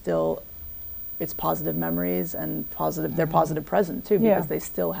 40s, it's positive memories and they're positive present too, because they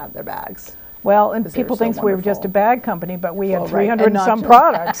still have their bags. Well, and Because they were people so think we were just a wonderful. bag company, but we Well, had right, 300 and and not some just-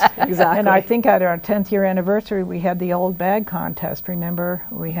 products. Exactly. And I think at our 10th year anniversary, we had the old bag contest, remember?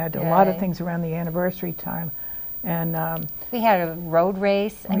 We had a lot of Right. things around the anniversary time. And We had a road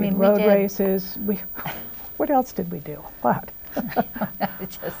race. I we mean, had we road did. races. What else did we do? What?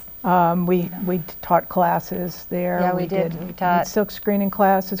 It just, We taught classes there. Yeah, we did. We taught- silk screening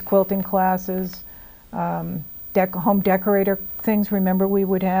classes, quilting classes, home decorator things. Remember, we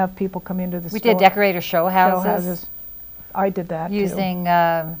would have people come into the we store. did decorator show houses, I did that too. using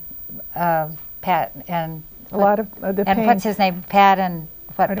Pat and A lot of the and paint. what's his name? Pat and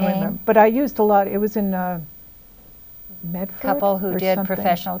what I don't paint? remember, but I used a lot. It was in Medford. Couple who or did something.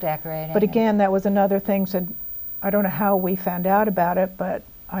 professional decorating. But again, that was another thing. Said, I don't know how we found out about it, but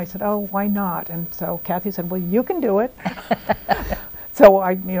I said, oh, why not? And so Kathy said, well, you can do it. So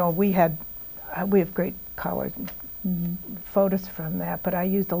we have great college photos from that. But I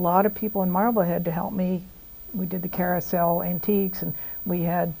used a lot of people in Marblehead to help me. We did the carousel antiques, and we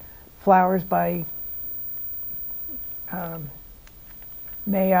had flowers by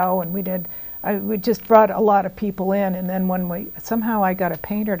Mayo, and we just brought a lot of people in. And then somehow I got a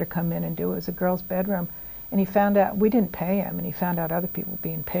painter to come in and do it. It was a girl's bedroom, and he found out we didn't pay him, and he found out other people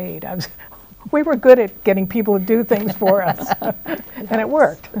being paid. We were good at getting people to do things for us, and it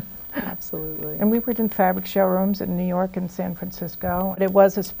worked. Absolutely. And we worked in fabric showrooms in New York and San Francisco. It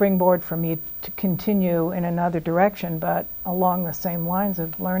was a springboard for me to continue in another direction, but along the same lines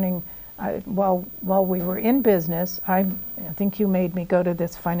of learning. While we were in business, I think you made me go to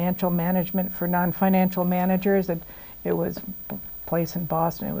this financial management for non-financial managers. It was a place in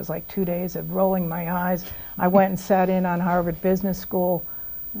Boston. It was like 2 days of rolling my eyes. I went and sat in on Harvard Business School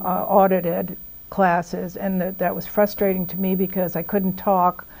audited classes, and that was frustrating to me because I couldn't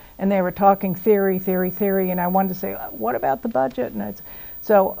talk, and they were talking theory, and I wanted to say, what about the budget? And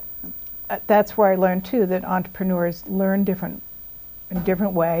so that's where I learned too that entrepreneurs learn in a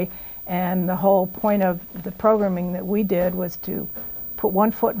different way. And the whole point of the programming that we did was to put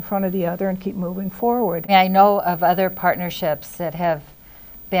one foot in front of the other and keep moving forward. I know of other partnerships that have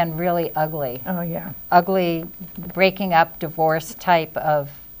been really ugly. Oh, yeah. Ugly, breaking up, divorce type of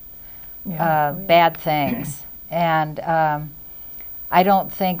Yeah. bad things. And I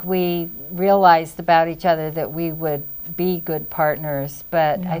don't think we realized about each other that we would be good partners,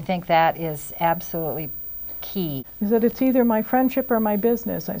 but Yeah. I think that is absolutely key. He said, it's either my friendship or my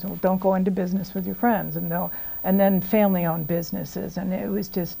business. I said, well, don't go into business with your friends. And then family-owned businesses. And it was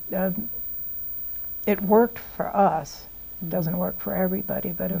just, it worked for us. It doesn't work for everybody,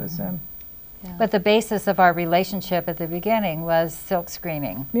 but it was, But the basis of our relationship at the beginning was silk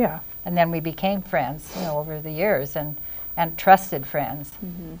screening. yeah. And then we became friends, over the years, and trusted friends.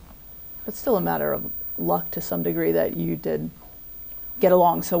 But still a matter of luck to some degree that you did get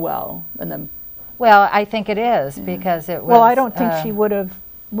along so well, and then Well, I think it is because it was. Well, I don't think we would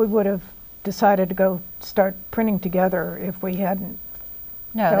have decided to go start printing together if we hadn't.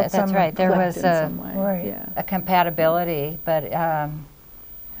 No, felt that's some right. There clicked was in some way. right. Yeah. a compatibility, but it's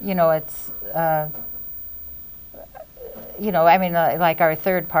I mean, like our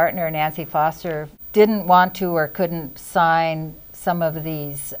third partner, Nancy Foster, didn't want to or couldn't sign some of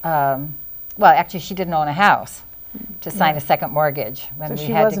these. Well, actually, she didn't own a house to sign a second mortgage when So we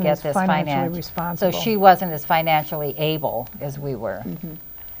she had to wasn't get as this financially finance. responsible. So she wasn't as financially able as we were,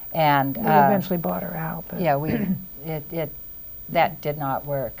 and We eventually bought her out. But yeah, that did not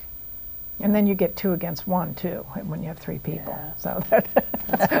work. And then you get 2 against 1 too when you have 3 people. Yeah. So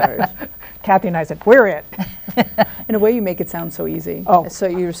That's hard. Kathy and I said, we're it. In a way, you make it sound so easy. Oh. So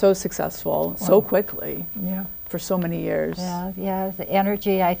you're so successful so quickly Yeah. for so many years. Yeah, the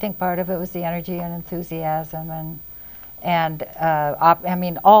energy. I think part of it was the energy and enthusiasm, and I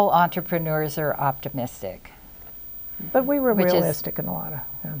mean, all entrepreneurs are optimistic. But we were Which is- realistic in a lot of,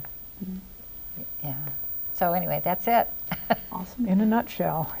 Yeah. So anyway, that's it. Awesome. in a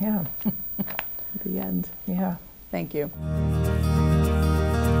nutshell, yeah. The end. Yeah. Thank you.